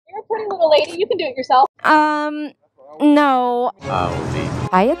morning, little lady. You can do it yourself. No.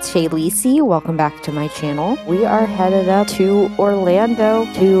 Hi, it's Shay Lisi. Welcome back to my channel. We are headed up to Orlando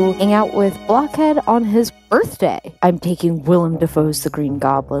to hang out with Blockhead on his birthday. I'm taking Willem Dafoe's The Green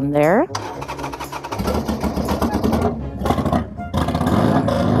Goblin there.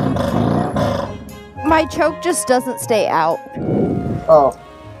 My choke just doesn't stay out. Oh.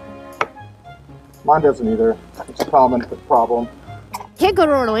 Mine doesn't either. It's a common problem. Can't go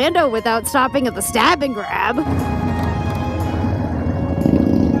to Orlando without stopping at the Stab and Grab.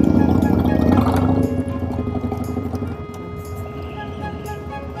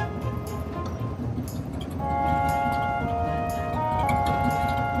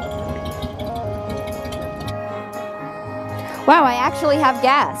 Wow, I actually have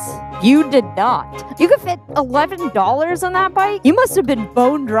gas. You did not. You could fit $11 on that bike? You must have been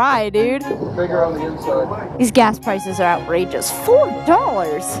bone dry, dude. Bigger on the inside. These gas prices are outrageous.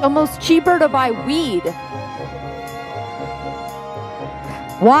 $4! Almost cheaper to buy weed.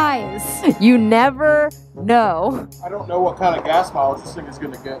 Wise. You never know. I don't know what kind of gas mileage this thing is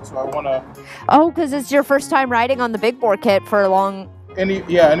going to get, so I want to... Oh, because it's your first time riding on the big bore kit for a long...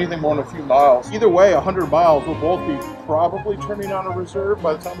 anything more than a few miles. Either way, 100 miles will both be probably turning on a reserve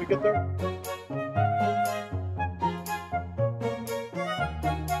by the time we get there.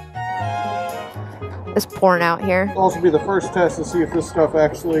 It's pouring out here. It'll also be the first test to see if this stuff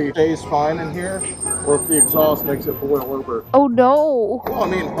actually stays fine in here, or if the exhaust makes it boil over. Oh no! Well, I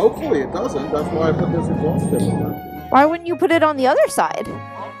mean, hopefully it doesn't. That's why I put this exhaust tip in there. Why wouldn't you put it on the other side?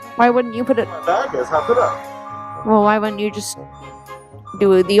 Why wouldn't you put it... My bag is. How could I? Well, why wouldn't you just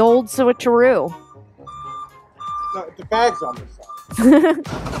do the old switcheroo? No, the bag's on this side.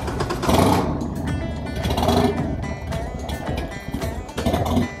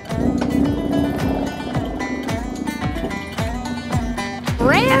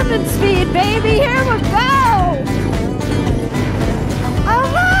 Ramming speed, baby! Here we go! Oh,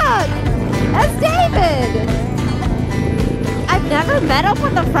 look! That's David! I've never met up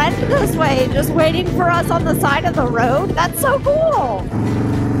with a friend this way, just waiting for us on the side of the road. That's so cool!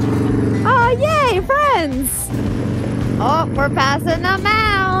 Oh, yay, friends! Oh, we're passing the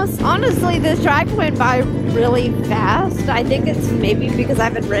mouse! Honestly, this drive went by really fast. I think it's maybe because I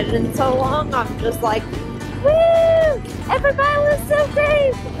haven't ridden in so long. I'm just like, woo! Every mile is so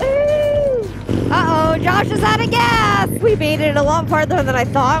great! Woo! Uh-oh, Josh is out of gas! We made it a lot farther than I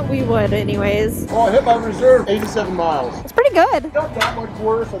thought we would anyways. Oh, I hit my reserve 87 miles. It's pretty good. Not that much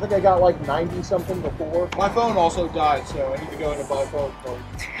worse. I think I got like 90 something before. My phone also died, so I need to go into my phone mode.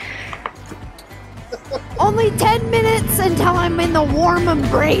 Only 10 minutes until I'm in the warm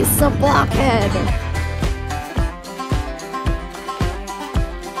embrace of Blockhead.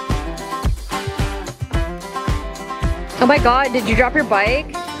 Oh my god, did you drop your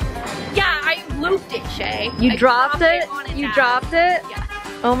bike? Yeah, I looped it, Shay. You dropped it? You now. dropped it? Yeah.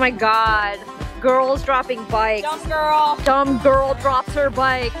 Oh my god. Girls dropping bikes. Dumb girl. Dumb girl drops her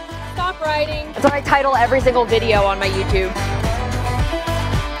bike. Stop riding. That's what I title every single video on my YouTube.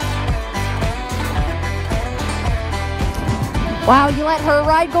 Wow, you let her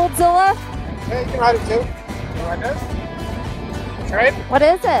ride Goldzilla? Hey, you can ride it too. You ride this? Trade? What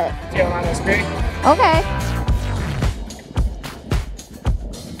is it? Tail on this screen. Okay.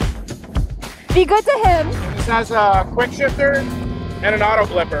 Be good to him. This has a quick shifter and an auto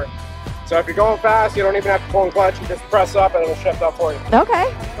flipper. So if you're going fast, you don't even have to pull and clutch. You just press up and it'll shift up for you.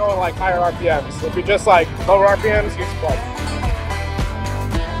 Okay. It's going like higher RPMs. If you're just like lower RPMs, use clutch.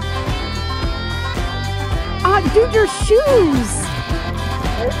 Ah, dude, your shoes.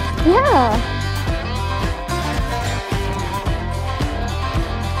 Yeah.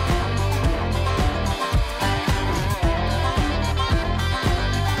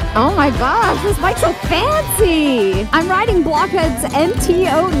 Oh my gosh, this bike's so fancy! I'm riding Blockhead's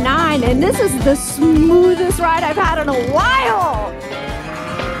MT-09 and this is the smoothest ride I've had in a while!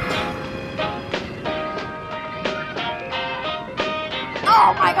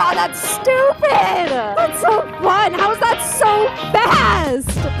 Oh my god, that's stupid! That's so fun! How is that so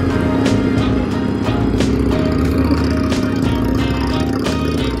fast?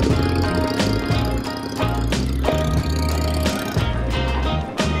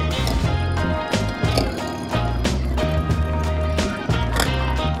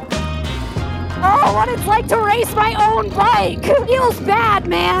 Oh, what it's like to race my own bike. It feels bad,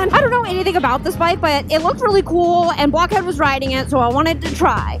 man. I don't know anything about this bike, but it looked really cool, and Blockhead was riding it, so I wanted to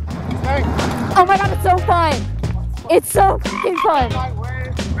try. Hey. Oh my god, it's so fun. It's so fucking fun.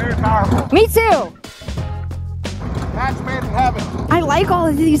 Very powerful. Me too. Match made in heaven. I like all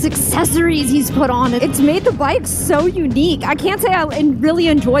of these accessories he's put on. It's made the bike so unique. I can't say I really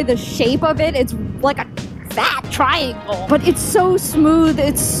enjoy the shape of it. It's like a fat triangle, but it's so smooth.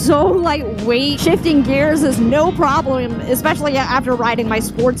 It's so lightweight. Shifting gears is no problem, especially after riding my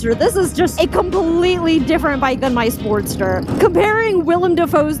Sportster. This is just a completely different bike than my Sportster. Comparing Willem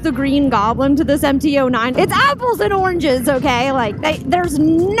Dafoe's The Green Goblin to this MT-09, it's apples and oranges, okay? Like, there's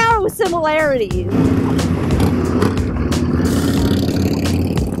no similarities.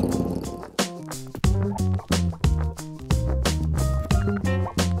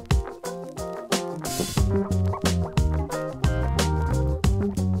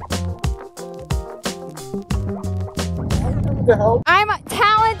 I'm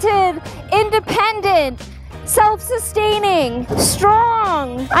talented, independent, self-sustaining,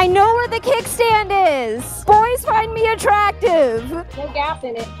 strong. I know where the kickstand is. Boys find me attractive. No gas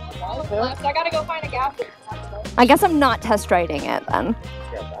in it. Left. I gotta go find a gas in it. I guess I'm not test riding it then.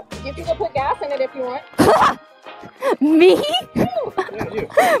 You can go put gas in it if you want. Me? Yeah, you.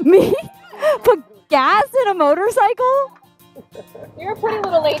 Me? Put gas in a motorcycle? You're a pretty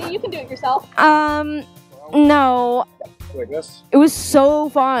little lady. You can do it yourself. No. Like this? It was so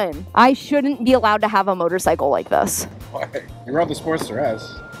fun. I shouldn't be allowed to have a motorcycle like this. Why? You rode the Sportster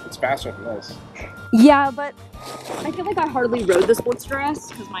S. It's faster than this. Yeah, but I feel like I hardly rode the Sportster S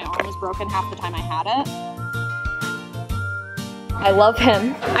because my arm was broken half the time I had it. I love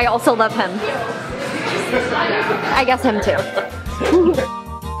him. I also love him. I guess him too.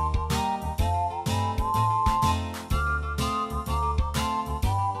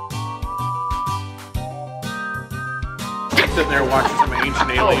 Sitting there watching some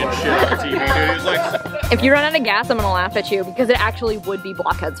ancient alien shit on TV, dude. He's like, If you run out of gas, I'm gonna laugh at you because it actually would be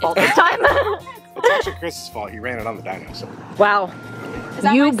Blockhead's fault this time. It's actually Chris's fault. He ran it on the dyno. So. Wow.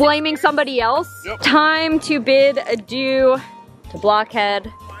 You blaming somebody else? Yep. Time to bid adieu to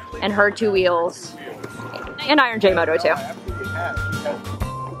Blockhead and her two wheels. And Iron J Moto too.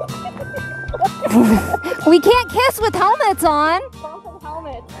 We can't kiss with helmets on.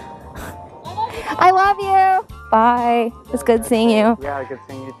 I love you. Bye. It's good seeing you. Yeah, good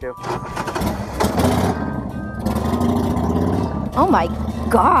seeing you too. Oh my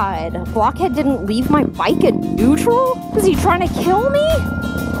god. Blockhead didn't leave my bike in neutral? Is he trying to kill me?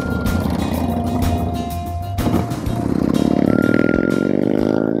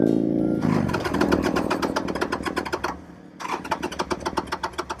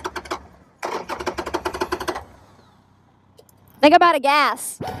 Think about a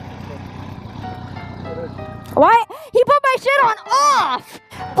gas. Why? He put my shit on off!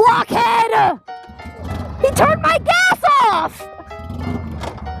 Blockhead! He turned my gas off!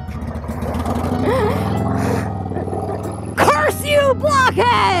 Curse you,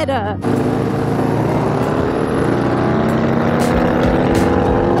 Blockhead!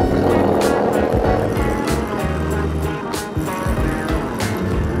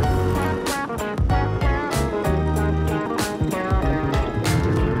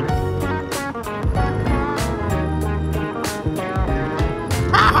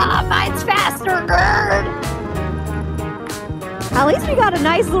 Mine's faster, nerd! At least we got a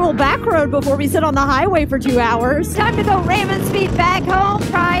nice little back road before we sit on the highway for 2 hours. Time to go ramming speed back home,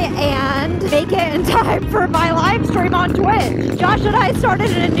 try and make it in time for my live stream on Twitch. Josh and I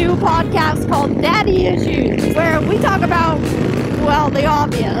started a new podcast called Daddy Issues, where we talk about, well, the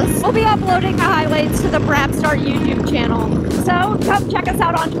obvious. We'll be uploading the highlights to the Brapstar YouTube channel. So come check us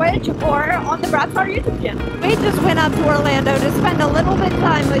out on Twitch or on the Brapstar YouTube channel. We just went up to Orlando to spend a little bit of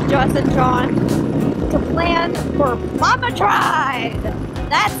time with Joss and Sean to plan for Mama Tried.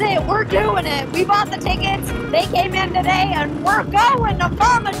 That's it, we're doing it. We bought the tickets, they came in today, and we're going to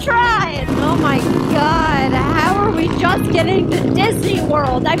Mama Tried. Oh my god, how are we just getting to Disney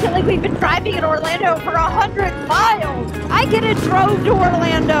World? I feel like we've been driving in Orlando for 100 miles. I could have drove to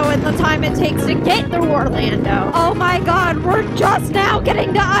Orlando in the time it takes to get through Orlando. Oh my god, we're just now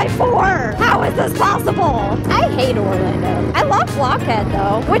getting to I-4. How is this possible? I hate Orlando. I love Blockhead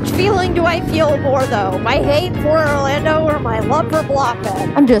though. Which feeling do I feel more though? My hate for Orlando or my love for Blockhead?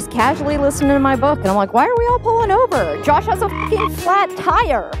 I'm just casually listening to my book and I'm like, why are we all pulling over? Josh has a fucking flat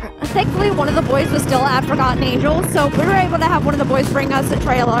tire. Thankfully, one of the boys was still at Forgotten Angels, so we were able to have one of the boys bring us a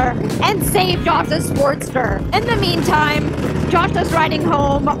trailer and save Josh's Sportster. In the meantime, Josh is riding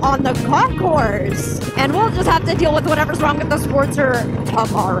home on the concourse, and we'll just have to deal with whatever's wrong with the Sportster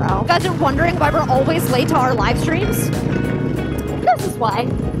tomorrow. You guys are wondering why we're always late to our live streams? This is why.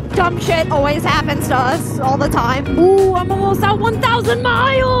 Dumb shit always happens to us all the time. Ooh, I'm almost at 1,000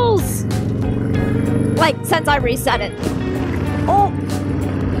 miles! Like, since I reset it. Oh.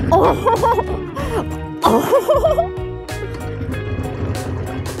 Oh. Oh.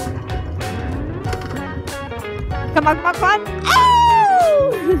 Come on, come on, come on.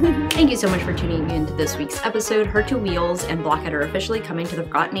 Oh! Thank you so much for tuning in to this week's episode. Her Two Wheels and Blockhead are officially coming to the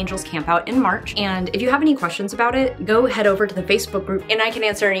Forgotten Angels campout in March. And if you have any questions about it, go head over to the Facebook group and I can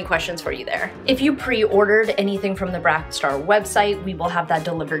answer any questions for you there. If you pre-ordered anything from the Brackstar website, we will have that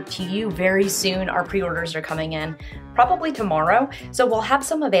delivered to you very soon. Our pre-orders are coming in probably tomorrow. So we'll have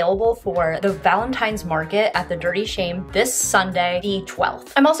some available for the Valentine's Market at the Dirty Shame this Sunday, the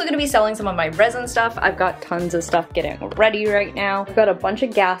 12th. I'm also gonna be selling some of my resin stuff. I've got tons of stuff getting ready right now. I've got a bunch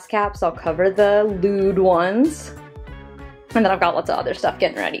of gas caps. I'll cover the lewd ones. And then I've got lots of other stuff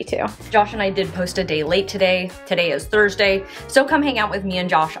getting ready too. Josh and I did post a day late today. Today is Thursday. So come hang out with me and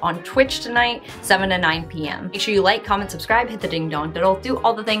Josh on Twitch tonight, 7 to 9 p.m. Make sure you like, comment, subscribe, hit the ding dong diddle, do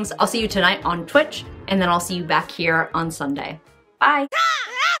all the things. I'll see you tonight on Twitch, and then I'll see you back here on Sunday. Bye.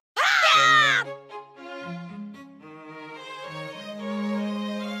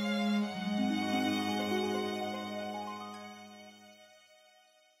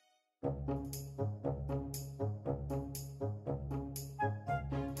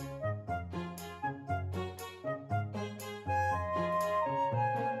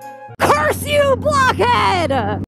 Curse you, Blockhead!